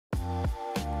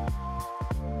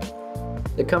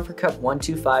The Comfort Cup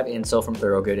 125 insole from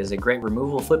Thorogood is a great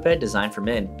removable footbed designed for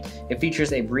men. It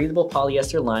features a breathable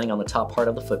polyester lining on the top part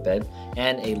of the footbed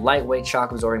and a lightweight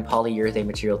shock-absorbing polyurethane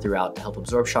material throughout to help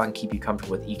absorb shock and keep you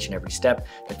comfortable with each and every step.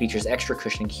 That features extra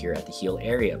cushioning here at the heel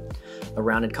area. A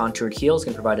rounded contoured heels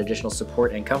can provide additional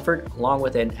support and comfort, along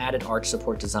with an added arch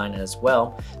support design as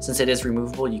well. Since it is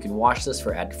removable, you can wash this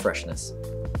for added freshness.